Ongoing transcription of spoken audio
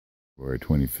February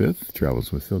 25th,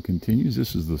 Travels with Phil continues.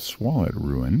 This is the Swallet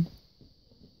Ruin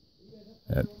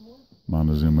at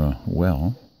Montezuma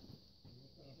Well.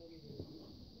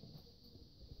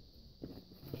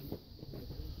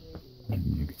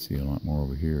 And you can see a lot more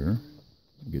over here.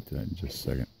 I'll get to that in just a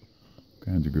second. All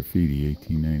kinds of graffiti,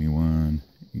 1891,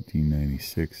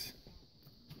 1896.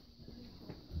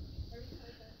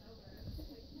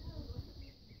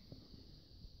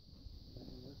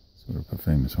 Sort of a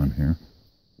famous one here.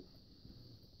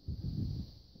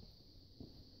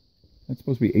 That's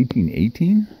supposed to be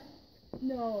 1818?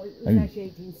 No, it was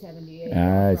actually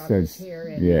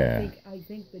 1878. Yeah. I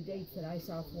think the dates that I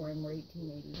saw for him were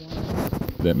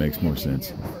 1881. That makes more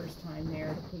sense. The first time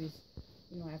there to put his,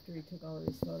 after he took all of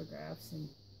his photographs, and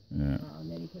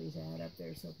then he put his ad up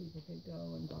there so people could go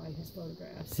and buy his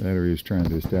photographs. That or he was trying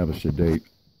to establish a date.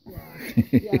 Yeah,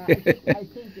 I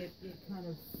think it kind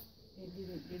of,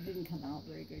 it didn't come out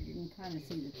very good. You can kind of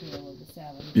see the tail of the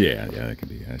 70s. Yeah, that could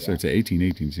be. So it's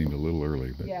 1818 seemed a little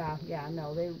early, but no,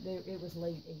 it was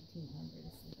late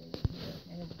 1800s that they were here,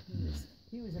 and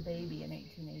he was a baby in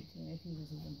 1818 if he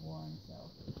was even born. So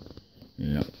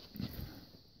yeah,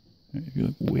 if you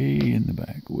look way in the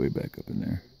back, way back up in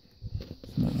there,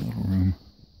 it's another little room.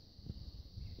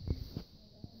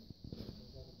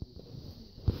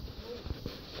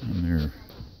 And there,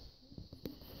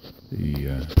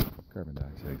 the carbon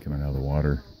dioxide coming out of the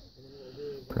water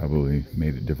probably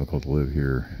made it difficult to live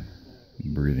here,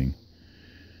 breathing.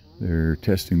 They're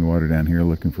testing the water down here,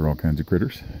 looking for all kinds of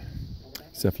critters,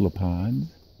 cephalopods,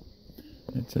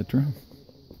 etc.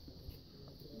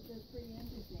 That's pretty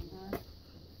interesting, huh?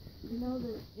 You know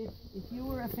that if you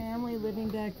were a family living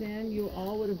back then, you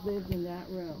all would have lived in that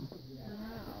room. Wow.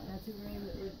 That's a room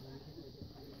that would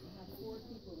have 4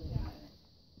 people in it.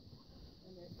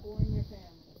 And there's 4 in your family.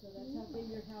 So that's how big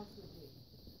your house would be.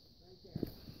 Right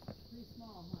there. Pretty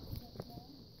small, huh?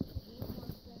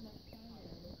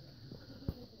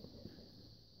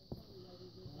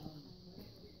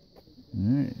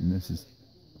 Alright, and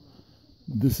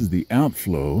this is the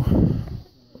outflow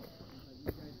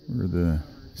where the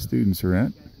students are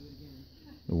at.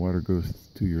 The water goes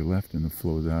to your left and it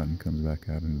flows out and comes back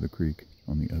out into the creek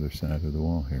on the other side of the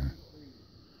wall here.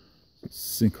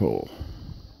 Sinkhole.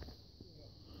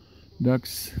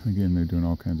 Ducks, again, they're doing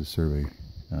all kinds of survey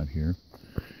out here.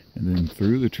 And then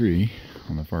through the tree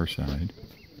on the far side,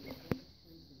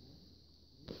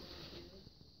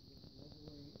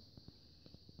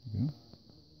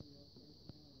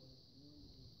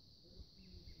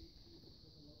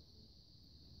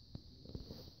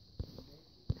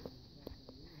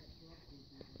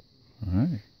 all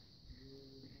right.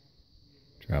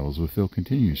 Travels with Phil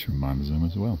continues from Montezuma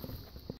as well.